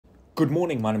Good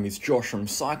morning, my name is Josh from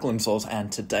CyclonesOZ,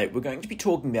 and today we're going to be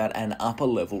talking about an upper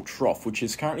level trough which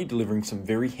is currently delivering some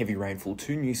very heavy rainfall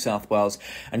to New South Wales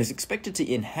and is expected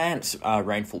to enhance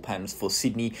rainfall patterns for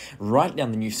Sydney right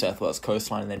down the New South Wales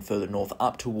coastline and then further north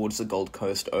up towards the Gold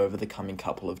Coast over the coming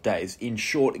couple of days. In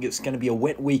short, it's going to be a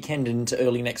wet weekend into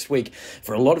early next week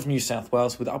for a lot of New South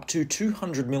Wales, with up to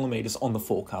 200 millimetres on the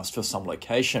forecast for some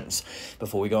locations.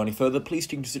 Before we go any further, please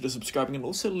do consider subscribing and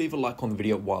also leave a like on the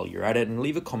video while you're at it, and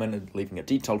leave a comment and leaving a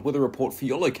detailed weather report for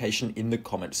your location in the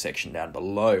comment section down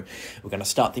below. We're going to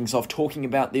start things off talking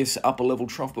about this upper level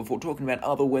trough before talking about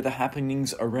other weather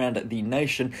happenings around the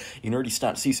nation. You can already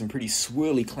start to see some pretty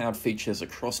swirly cloud features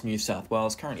across New South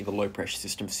Wales. Currently the low pressure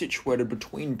system situated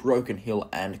between Broken Hill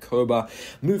and Cobar,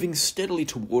 moving steadily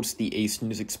towards the east, and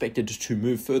is expected to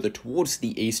move further towards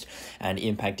the east and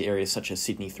impact areas such as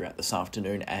Sydney throughout this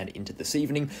afternoon and into this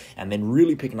evening, and then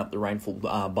really picking up the rainfall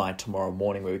by tomorrow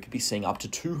morning, where we could be seeing up to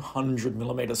 200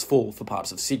 millimetres fall for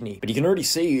parts of Sydney. But you can already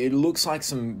see it looks like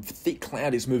some thick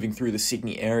cloud is moving through the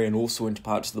Sydney area and also into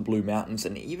parts of the Blue Mountains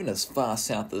and even as far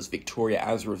south as Victoria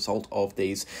as a result of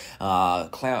these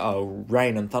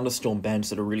rain and thunderstorm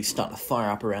bands that are really starting to fire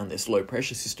up around this low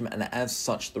pressure system, and as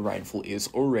such the rainfall is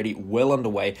already well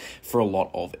underway for a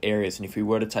lot of areas. And if we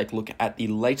were to take a look at the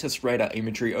latest radar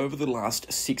imagery over the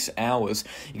last 6 hours,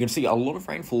 you can see a lot of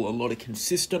rainfall, a lot of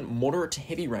consistent moderate to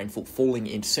heavy rainfall falling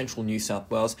in central New South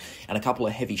Wales, and a couple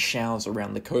of heavy showers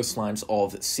around the coastlines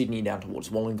of Sydney down towards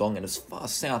Wollongong and as far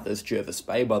south as Jervis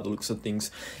Bay by the looks of things.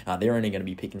 They're only going to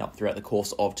be picking up throughout the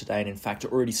course of today, and in fact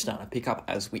are already starting to pick up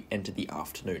as we enter the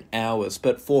afternoon hours.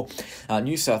 But for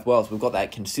New South Wales, we've got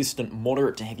that consistent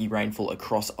moderate to heavy rainfall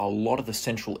across a lot of the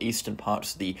central eastern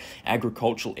parts of the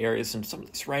agricultural areas, and some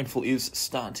of this rainfall is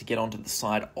starting to get onto the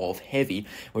side of heavy.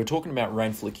 We're talking about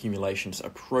rainfall accumulations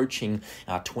approaching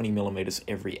 20 millimetres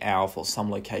every hour for some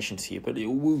locations here, but it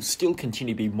will still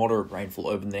continue to be moderate rainfall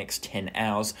over the next 10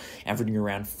 hours, averaging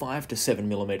around 5 to 7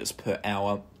 millimetres per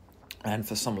hour. And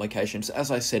for some locations, as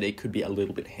I said, it could be a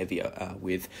little bit heavier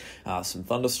with some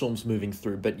thunderstorms moving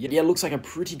through. But yeah, it looks like a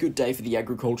pretty good day for the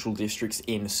agricultural districts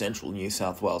in central New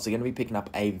South Wales. They're going to be picking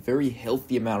up a very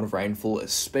healthy amount of rainfall,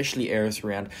 especially areas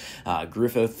around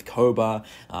Griffith, Cobar,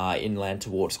 inland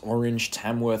towards Orange,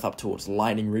 Tamworth, up towards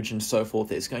Lightning Ridge and so forth.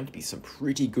 There's going to be some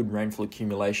pretty good rainfall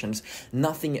accumulations.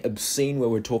 Nothing obscene where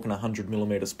we're talking 100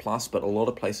 millimetres plus, but a lot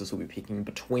of places will be picking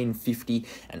between 50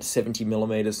 and 70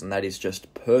 millimetres, and that is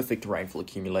just perfect rainfall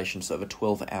accumulations over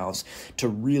 12 hours to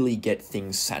really get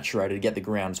things saturated, get the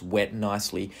grounds wet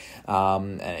nicely,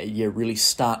 really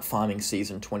start farming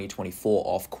season 2024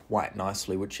 off quite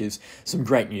nicely, which is some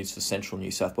great news for central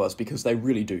New South Wales because they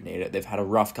really do need it. They've had a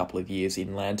rough couple of years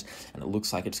inland, and it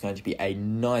looks like it's going to be a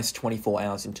nice 24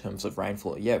 hours in terms of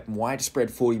rainfall. Yeah,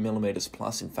 widespread 40 millimetres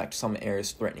plus, in fact some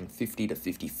areas threatening 50 to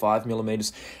 55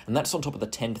 millimetres, and that's on top of the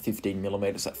 10 to 15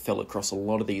 millimetres that fell across a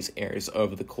lot of these areas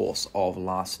over the course of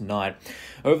last night.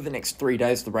 Over the next 3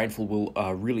 days, the rainfall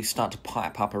will really start to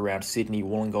pipe up around Sydney,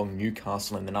 Wollongong,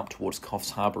 Newcastle, and then up towards Coffs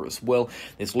Harbour as well.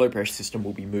 This low pressure system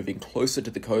will be moving closer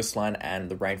to the coastline, and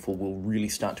the rainfall will really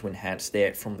start to enhance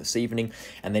there from this evening,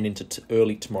 and then into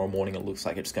early tomorrow morning. It looks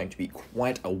like it's going to be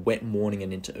quite a wet morning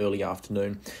and into early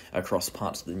afternoon across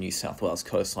parts of the New South Wales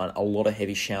coastline. A lot of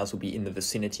heavy showers will be in the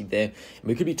vicinity there, and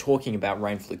we could be talking about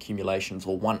rainfall accumulations,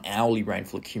 or 1 hourly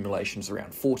rainfall accumulations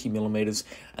around 40 millimetres,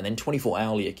 and then 24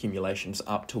 hourly accumulations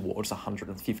up towards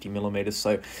 150 millimetres.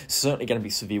 So certainly going to be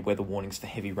severe weather warnings for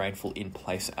heavy rainfall in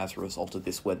place as a result of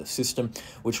this weather system,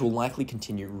 which will likely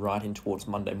continue right in towards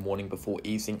Monday morning before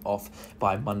easing off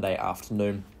by Monday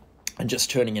afternoon and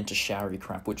just turning into showery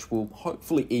crap, which will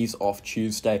hopefully ease off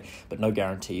Tuesday, but no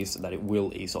guarantees that it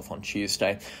will ease off on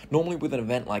Tuesday. Normally with an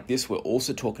event like this, we're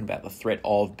also talking about the threat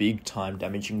of big-time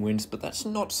damaging winds, but that's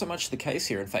not so much the case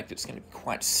here. In fact, it's going to be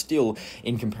quite still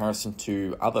in comparison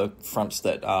to other fronts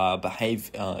that behave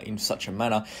in such a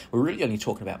manner. We're really only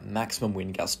talking about maximum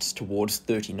wind gusts towards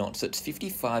 30 knots. It's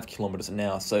 55 kilometres an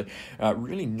hour, so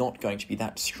really not going to be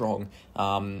that strong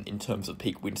in terms of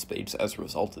peak wind speeds as a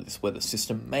result of this weather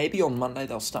system. Maybe on Monday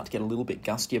they'll start to get a little bit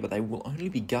gustier, but they will only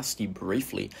be gusty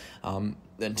briefly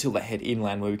until they head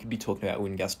inland, where we could be talking about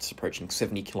wind gusts approaching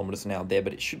 70 kilometres an hour there,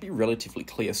 but it should be relatively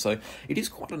clear. So it is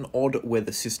quite an odd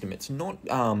weather system. It's not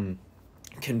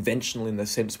conventional in the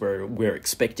sense where we're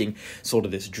expecting sort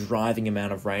of this driving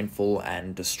amount of rainfall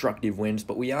and destructive winds,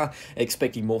 but we are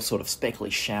expecting more sort of speckly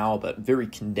shower, but very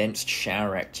condensed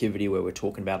shower activity, where we're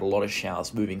talking about a lot of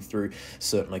showers moving through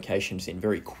certain locations in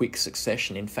very quick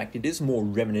succession. In fact, it is more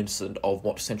reminiscent of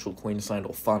what central Queensland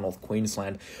or far north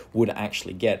Queensland would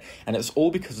actually get, and it's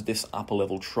all because of this upper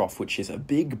level trough, which is a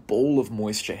big ball of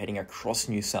moisture heading across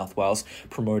New South Wales,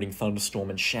 promoting thunderstorm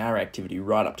and shower activity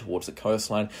right up towards the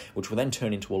coastline, which will then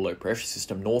turn into a low pressure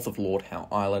system north of Lord Howe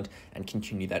Island and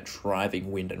continue that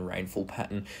driving wind and rainfall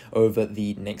pattern over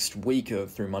the next week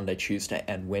through Monday, Tuesday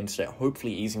and Wednesday,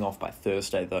 hopefully easing off by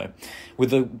Thursday though.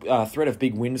 With the threat of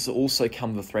big winds also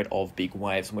come the threat of big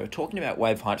waves, and we're talking about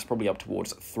wave heights probably up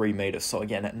towards 3 metres, so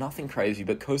again nothing crazy,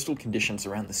 but coastal conditions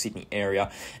around the Sydney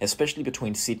area, especially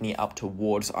between Sydney up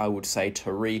towards, I would say,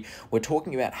 Taree, we're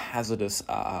talking about hazardous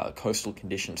coastal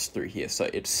conditions through here, so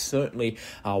it's certainly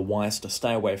wise to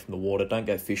stay away from the water. Don't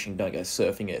go fishing, don't go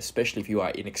surfing, especially if you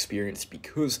are inexperienced,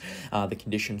 because the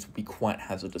conditions will be quite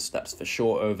hazardous, that's for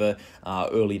sure, over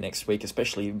early next week,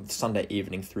 especially Sunday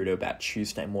evening through to about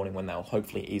Tuesday morning, when they'll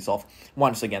hopefully ease off.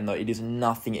 Once again though, it is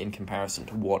nothing in comparison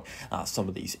to what some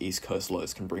of these east coast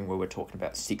lows can bring, where we're talking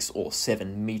about 6 or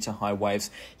 7 metre high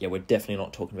waves. Yeah, we're definitely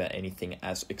not talking about anything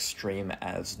as extreme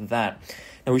as that.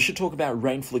 Now we should talk about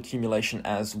rainfall accumulation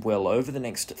as well. Over the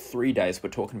next 3 days, we're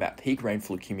talking about peak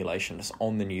rainfall accumulations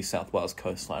on the New South Wales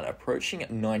coastline approaching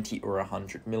 90 or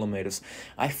 100 millimetres.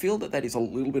 I feel that that is a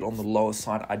little bit on the lower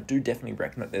side. I do definitely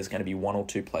reckon that there's going to be 1 or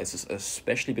 2 places,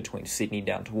 especially between Sydney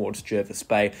down towards Jervis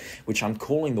Bay, which I'm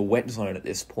calling the wet zone at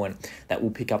this point, that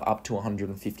will pick up to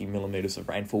 150 millimetres of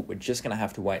rainfall. We're just going to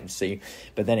have to wait and see.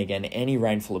 But then again, any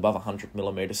rainfall above 100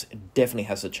 millimetres definitely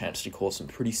has a chance to cause some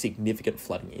pretty significant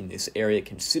flooding in this area,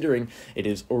 considering it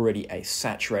is already a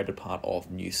saturated part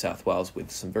of New South Wales,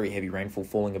 with some very heavy rainfall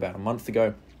falling about a month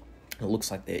ago. It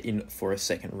looks like they're in for a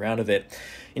second round of it.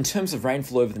 In terms of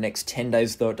rainfall over the next 10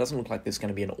 days, though, it doesn't look like there's going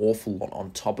to be an awful lot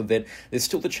on top of it. There's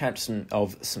still the chance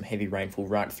of some heavy rainfall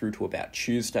right through to about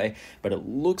Tuesday, but it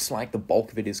looks like the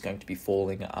bulk of it is going to be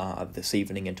falling this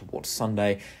evening and towards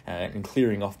Sunday, and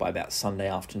clearing off by about Sunday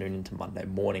afternoon into Monday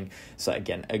morning. So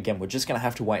again, we're just going to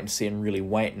have to wait and see, and really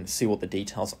wait and see what the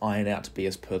details iron out to be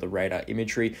as per the radar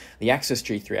imagery. The Access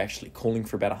G3 actually calling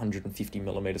for about 150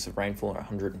 millimetres of rainfall, or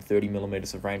 130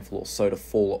 millimetres of rainfall or so to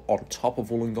fall on top of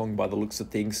Wollongong by the looks of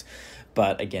things.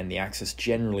 But again, the Axis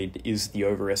generally is the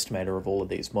overestimator of all of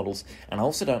these models, and I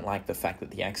also don't like the fact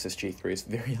that the Axis G3 is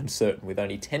very uncertain, with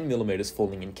only 10 millimetres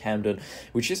falling in Camden,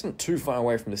 which isn't too far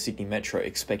away from the Sydney Metro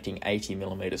expecting 80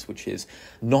 millimetres, which is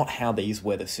not how these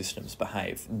weather systems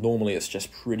behave. Normally it's just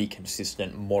pretty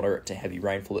consistent moderate to heavy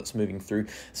rainfall that's moving through,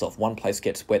 so if one place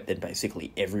gets wet, then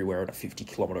basically everywhere in a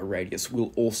 50-kilometre radius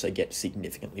will also get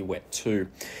significantly wet too.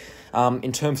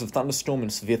 In terms of thunderstorm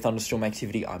and severe thunderstorm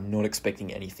activity, I'm not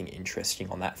expecting anything interesting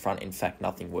on that front. In fact,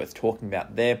 nothing worth talking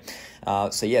about there.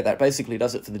 So yeah, that basically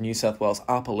does it for the New South Wales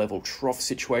upper level trough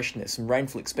situation. There's some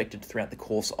rainfall expected throughout the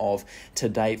course of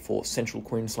today for central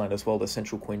Queensland as well, the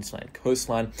central Queensland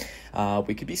coastline.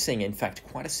 We could be seeing, in fact,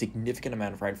 quite a significant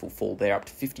amount of rainfall fall there, up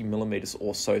to 50 millimetres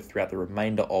or so throughout the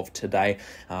remainder of today,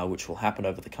 which will happen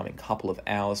over the coming couple of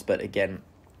hours. But again,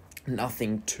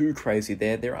 nothing too crazy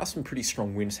there. There are some pretty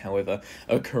strong winds, however,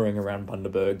 occurring around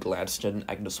Bundaberg, Gladstone,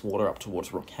 Agnes Water, up towards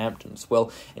Rockhampton as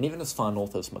well, and even as far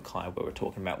north as Mackay, where we're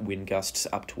talking about wind gusts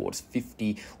up towards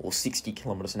 50 or 60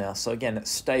 kilometres an hour. So again,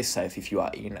 stay safe if you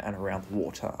are in and around the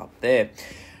water up there.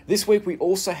 This week, we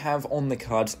also have on the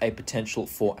cards a potential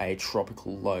for a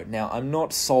tropical low. Now, I'm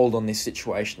not sold on this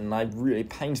situation, and it really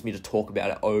pains me to talk about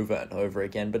it over and over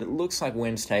again, but it looks like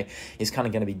Wednesday is kind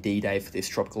of going to be D-Day for this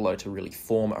tropical low to really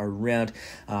form around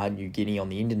New Guinea, on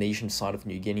the Indonesian side of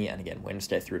New Guinea, and again,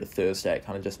 Wednesday through to Thursday, it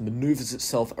kind of just manoeuvres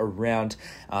itself around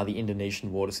the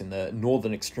Indonesian waters in the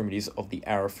northern extremities of the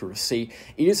Arafura Sea.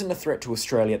 It isn't a threat to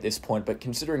Australia at this point, but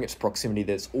considering its proximity,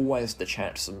 there's always the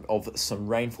chance of some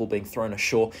rainfall being thrown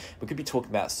ashore. We could be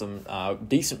talking about some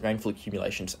decent rainfall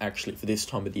accumulations actually for this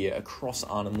time of the year across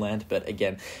Arnhem Land, but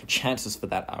again, chances for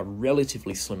that are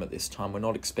relatively slim at this time. We're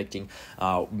not expecting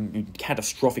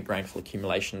catastrophic rainfall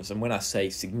accumulations, and when I say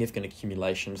significant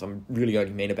accumulations, I'm really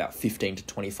only mean about 15 to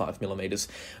 25 millimetres,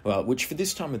 which for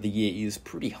this time of the year is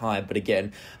pretty high, but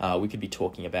again, we could be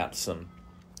talking about some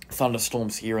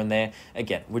thunderstorms here and there.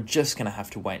 Again, we're just going to have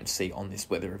to wait and see on this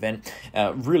weather event.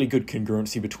 Really good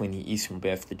congruency between the eastern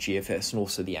bear for the GFS and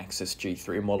also the Access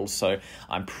G3 model, so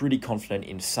I'm pretty confident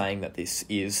in saying that this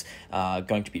is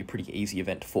going to be a pretty easy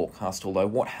event to forecast, although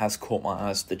what has caught my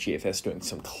eyes is the GFS doing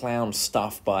some clown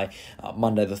stuff by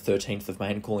Monday the 13th of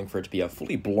May and calling for it to be a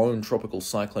fully blown tropical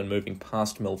cyclone moving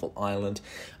past Melville Island.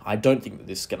 I don't think that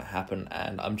this is going to happen,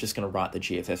 and I'm just going to write the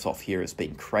GFS off here as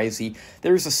being crazy.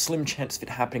 There is a slim chance of it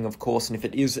happening, of course, and if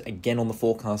it is again on the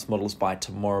forecast models by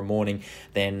tomorrow morning,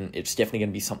 then it's definitely going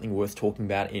to be something worth talking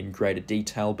about in greater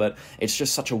detail. But it's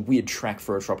just such a weird track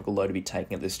for a tropical low to be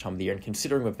taking at this time of the year, and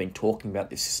considering we've been talking about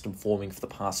this system forming for the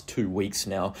past 2 weeks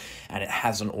now and it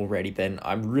hasn't already, then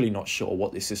I'm really not sure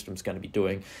what this system's going to be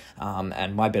doing,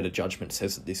 and my better judgment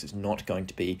says that this is not going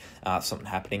to be something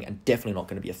happening, and definitely not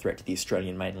going to be a threat to the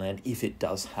Australian mainland if it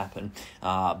does happen,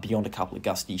 beyond a couple of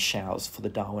gusty showers for the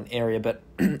Darwin area. But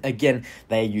again,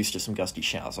 they are used to some gusty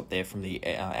showers up there from the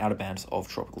outer bands of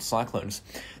tropical cyclones.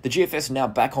 The GFS is now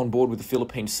back on board with the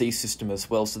Philippine Sea system as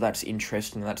well, so that's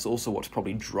interesting. That's also what's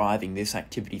probably driving this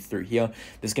activity through here.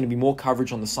 There's going to be more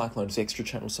coverage on the Cyclones Extra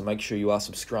channel, so make sure you are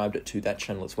subscribed to that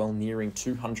channel as well, nearing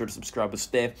 200 subscribers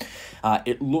there.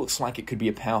 It looks like it could be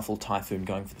a powerful typhoon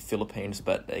going for the Philippines,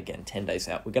 but again, 10 days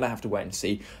out, we're going to have to wait and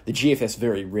see. The GFS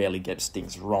very rarely gets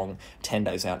things wrong 10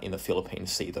 days out in the Philippine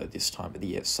Sea, though, this time of the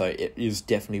year, so it is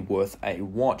definitely worth a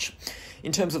watch.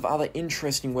 In terms of other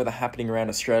interesting weather happening around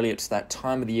Australia, it's that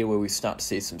time of the year where we start to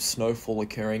see some snowfall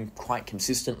occurring quite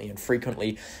consistently and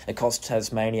frequently across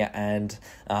Tasmania and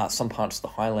some parts of the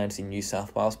highlands in New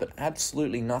South Wales, but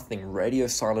absolutely nothing radio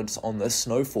silence on the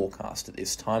snow forecast at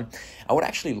this time. I would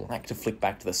actually like to flick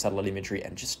back to the satellite imagery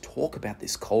and just talk about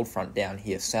this cold front down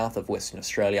here south of Western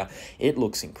Australia. It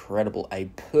looks incredible, a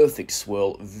perfect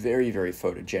swirl, very, very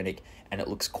photogenic, and it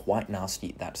looks quite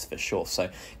nasty, that's for sure. So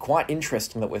quite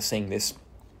interesting that we're seeing this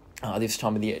this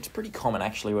time of the year. It's pretty common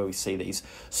actually where we see these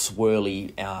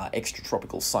swirly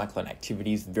extratropical cyclone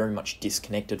activities, very much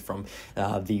disconnected from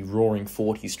the roaring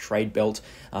 40s trade belt,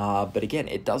 but again,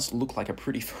 it does look like a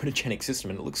pretty photogenic system,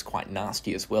 and it looks quite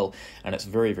nasty as well, and it's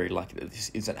very, very likely that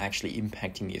this isn't actually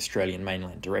impacting the Australian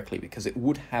mainland directly, because it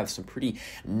would have some pretty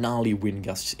gnarly wind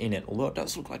gusts in it, although it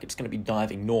does look like it's going to be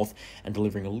diving north and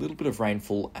delivering a little bit of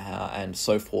rainfall and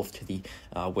so forth to the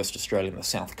West Australian, the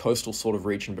south coastal sort of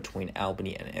region between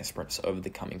Albany and Esperance over the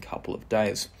coming couple of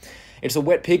days. It's a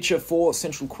wet picture for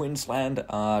central Queensland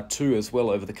too as well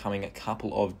over the coming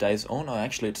couple of days. Oh no,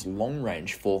 actually it's long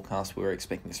range forecast. We're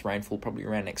expecting this rainfall probably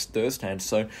around next Thursday, and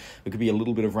so there could be a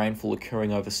little bit of rainfall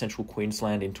occurring over central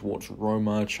Queensland in towards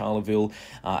Roma, Charleville,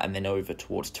 and then over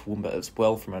towards Toowoomba as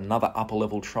well from another upper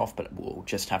level trough, but we'll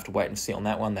just have to wait and see on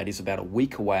that one. That is about a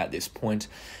week away at this point.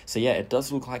 So yeah, it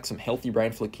does look like some healthy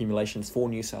rainfall accumulations for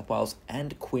New South Wales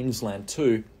and Queensland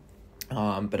too.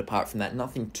 But apart from that,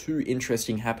 nothing too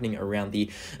interesting happening around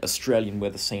the Australian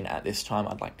weather scene at this time.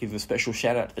 I'd like to give a special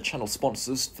shout out to the channel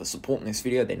sponsors for supporting this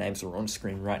video. Their names are on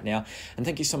screen right now. And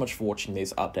thank you so much for watching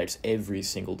these updates every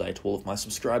single day to all of my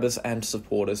subscribers and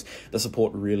supporters. The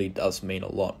support really does mean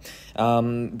a lot.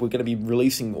 We're going to be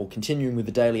releasing or continuing with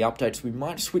the daily updates. We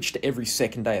might switch to every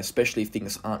second day, especially if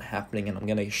things aren't happening. And I'm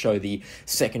going to show the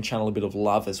second channel a bit of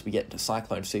love as we get into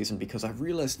cyclone season, because I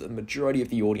realize that the majority of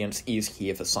the audience is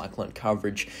here for cyclone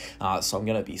coverage, so I'm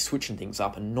going to be switching things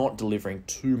up and not delivering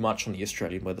too much on the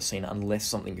Australian weather scene unless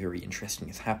something very interesting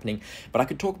is happening. But I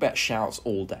could talk about showers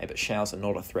all day, but showers are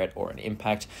not a threat or an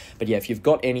impact. But yeah, if you've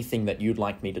got anything that you'd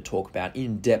like me to talk about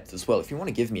in depth as well, if you want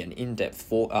to give me an in-depth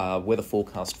weather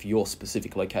forecast for your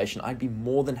specific location, I'd be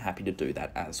more than happy to do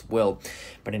that as well.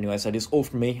 But anyways, that is all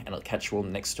from me, and I'll catch you all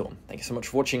in the next storm. Thank you so much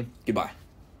for watching. Goodbye.